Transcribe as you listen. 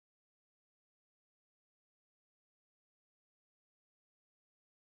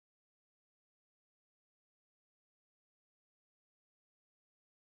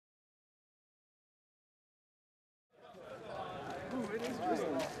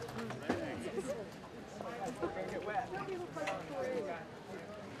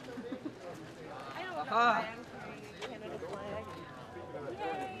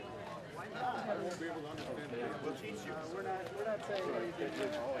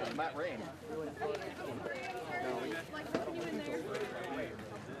Matt Rain.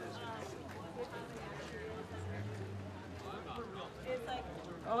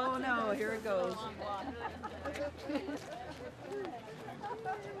 Oh no, here it goes.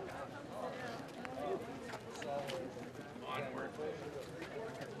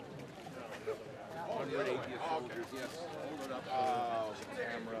 Onward atheist soldiers, yes. Hold it up.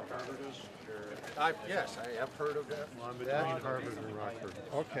 Camera. Yes, I have heard of that. One between Harvard and Rockford.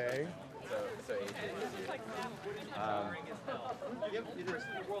 Okay. So atheist. Yep, it is.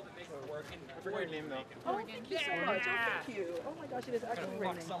 I forgot your name though. Oh, thank you so much. Oh, thank you. Oh my gosh, it is actually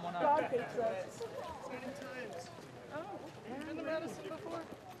raining. God hates us. Oh, okay. Been to Madison before?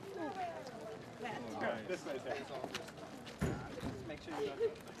 This way, make sure you don't.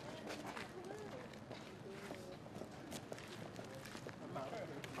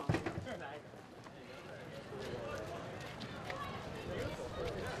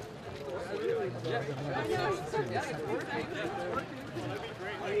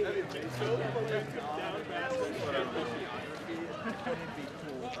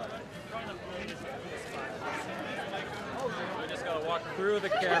 We just gotta walk through the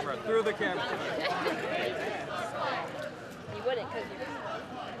camera, through the camera. You wouldn't, because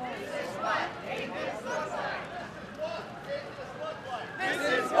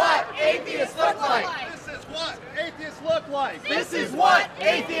This is what atheists look like. This is what atheists look like. This is what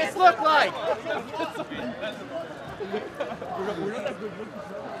atheists look like.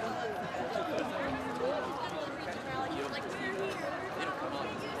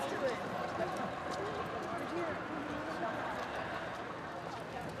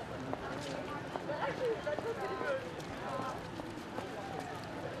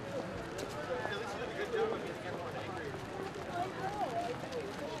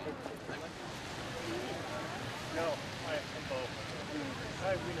 No, I'm both.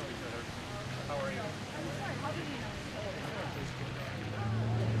 We know each other. How are you?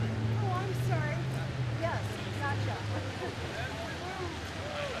 Oh, I'm sorry. Yes, gotcha.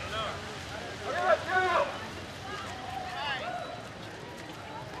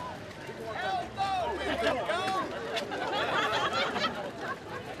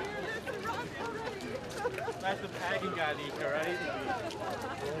 That's the pagan guy, Nika, right?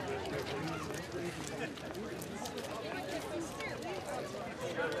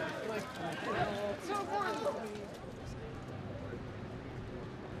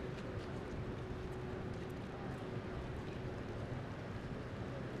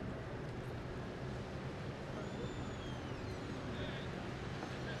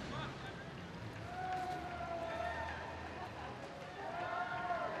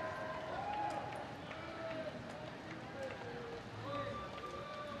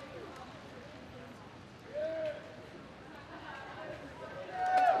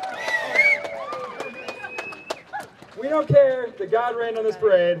 We don't care that God rained on this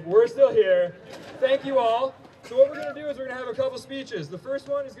parade. We're still here. Thank you all. So what we're going to do is we're going to have a couple speeches. The first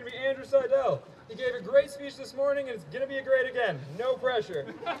one is going to be Andrew Seidel. He gave a great speech this morning, and it's going to be a great again. No pressure.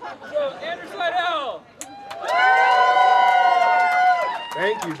 So, Andrew Seidel!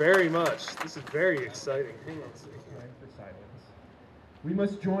 Thank you very much. This is very exciting. Hang on a second. Time for silence. We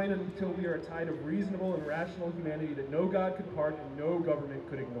must join until we are a tide of reasonable and rational humanity that no God could part and no government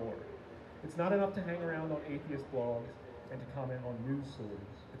could ignore. It's not enough to hang around on atheist blogs and to comment on news stories.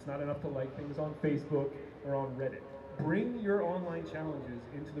 It's not enough to like things on Facebook or on Reddit. Bring your online challenges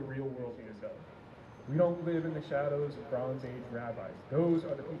into the real world yourself. We don't live in the shadows of Bronze Age rabbis. Those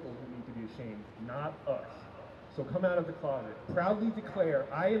are the people who need to be ashamed, not us. So come out of the closet. Proudly declare,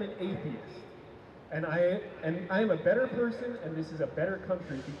 I am an atheist. And I am a better person, and this is a better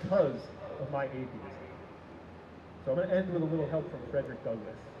country because of my atheism. So I'm going to end with a little help from Frederick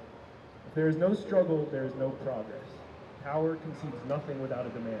Douglass. If there is no struggle, there is no progress. Power conceives nothing without a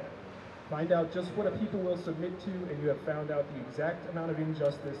demand. Find out just what a people will submit to, and you have found out the exact amount of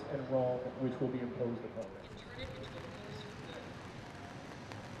injustice and wrong which will be imposed upon them.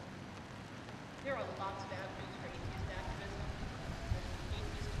 There are lots of avenues for atheist activism.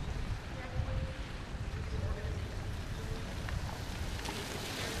 Atheist community network, atheist organizations,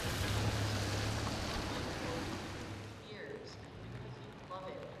 years, because you love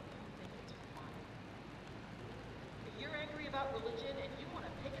it, you think it's fun. If you're angry about religion and you want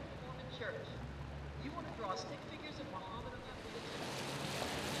to pick and form a church, you want to draw stick figures of Muhammad